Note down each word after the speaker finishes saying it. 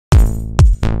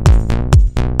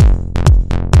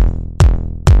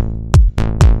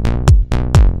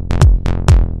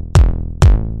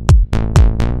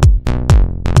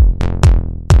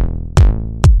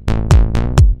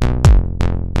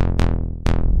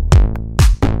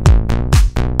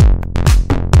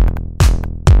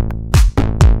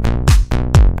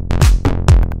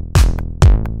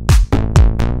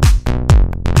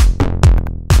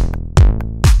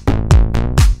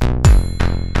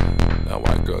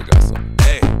girl got some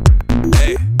ass.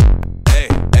 Hey, hey,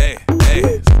 hey, hey,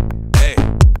 hey, hey,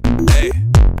 hey, hey,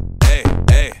 hey,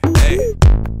 hey,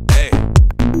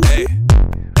 hey,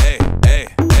 hey, hey,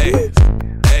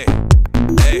 hey,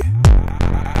 hey.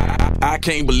 I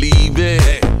can't believe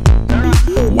it.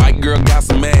 White girl got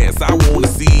some ass, I wanna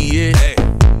see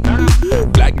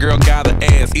it. Black girl got an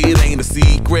ass, it ain't a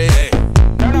secret.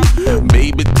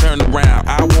 Baby, turn around,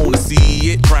 I wanna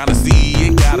see it. Tryna see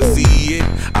it, gotta see it.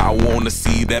 I wanna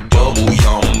see that bubble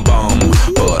yum bum,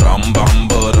 but bum,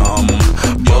 bubble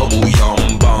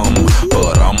yum bum,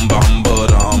 but bum,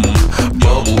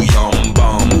 bubble yum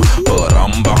bum, but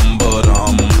bum,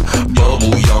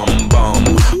 bubble yum bum,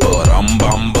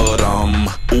 but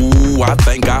Ooh, I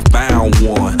think I found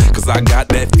one, cause I got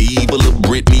that fever. Lil'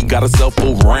 Britney got herself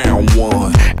a round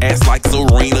one. Ass like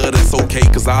Serena, that's okay,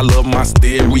 cause I love my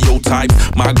stereotypes.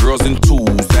 My girls in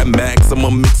twos, that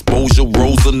maximum exposure.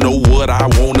 Rosa know what I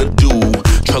wanna do.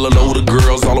 Trello the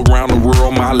girls all around the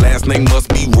world, my last name must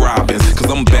be Robbins,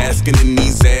 cause I'm basking in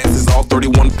these asses. All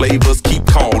 31 flavors keep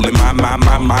calling.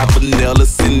 My vanilla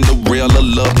Cinderella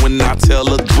love when I tell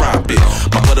her drop it.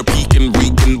 My butter pecan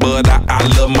reeking, but I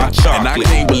love my chocolate. And I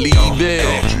can't believe it.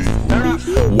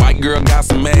 White girl got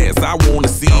some ass, I wanna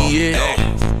see it.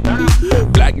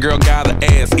 Black girl got an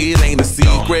ass, it ain't a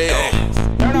secret.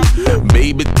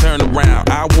 Baby, turn around,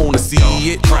 I wanna see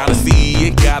it. Tryna see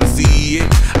it, gotta see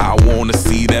it. I wanna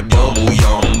see that bubble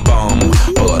yum bum,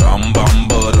 but bum,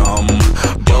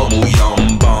 bubble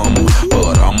yum bum,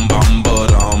 but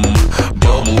bum,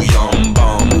 bubble yum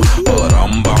bum, but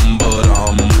bum,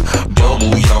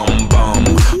 bubble yum bum,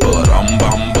 but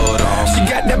bum. She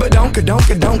got that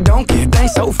donka, thing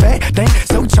so fat, thing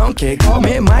so chunky. Call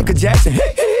me Michael Jackson,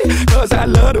 cause I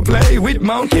love to play with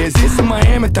monkeys. It's a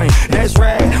Miami thing, that's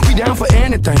right. We down for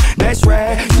anything, that's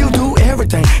right. You do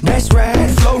everything, that's right.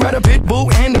 Flow right a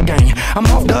Pitbull and the gang. I'm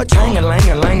off the chain, lang.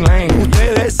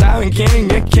 Ustedes saben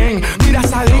quién es quién. Mira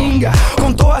esa linga,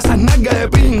 con todas esas nalgas de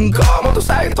pin. Como tú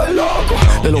sabes, estoy loco.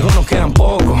 De los buenos quedan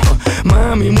pocos.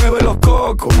 Mami, mueve los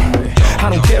cocos. I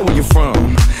don't care where you're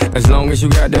from, as long as you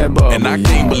got that bubble. And I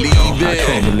can't believe it. I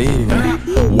can't believe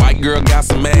it. White girl got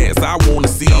some ass, I wanna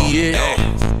see it.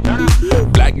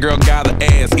 Black girl got an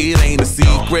ass, it ain't a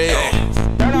secret.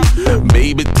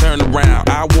 Baby, turn around,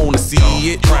 I wanna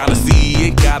see it. Tryna see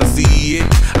it, gotta see it.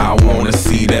 I wanna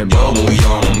see that bubble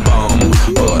yum bum,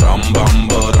 but bum,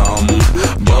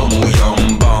 bubble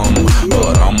yum bum,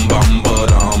 but bum,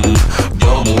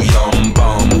 bubble yum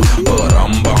bum, but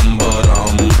bum,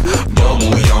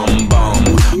 bubble yum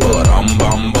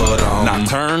bum, but bum. Now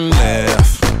turn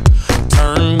left,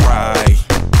 turn right,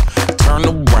 turn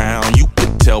around, you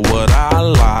can tell what I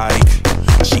like.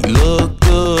 She look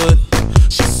good,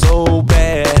 she's so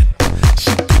bad.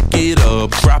 She pick it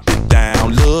up, drop it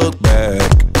down, look back.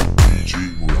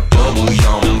 Bubble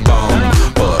yum bum,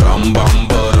 but bum,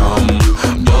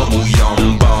 bubble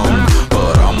yum bum,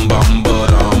 but bum,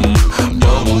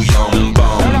 bubble yum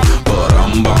bum, but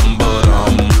bum,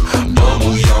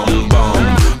 bubble yum bum,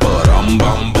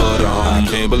 but bum. I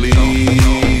can't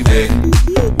believe it.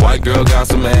 White girl got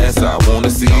some ass, I wanna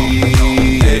see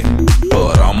it.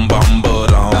 But bum,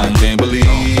 I can't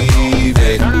believe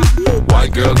it.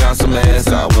 White girl got some ass,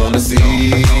 I wanna see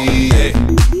it.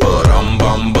 But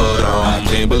bum, I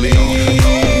can't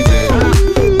believe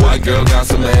it. White girl got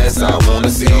some ass, I wanna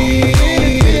see it.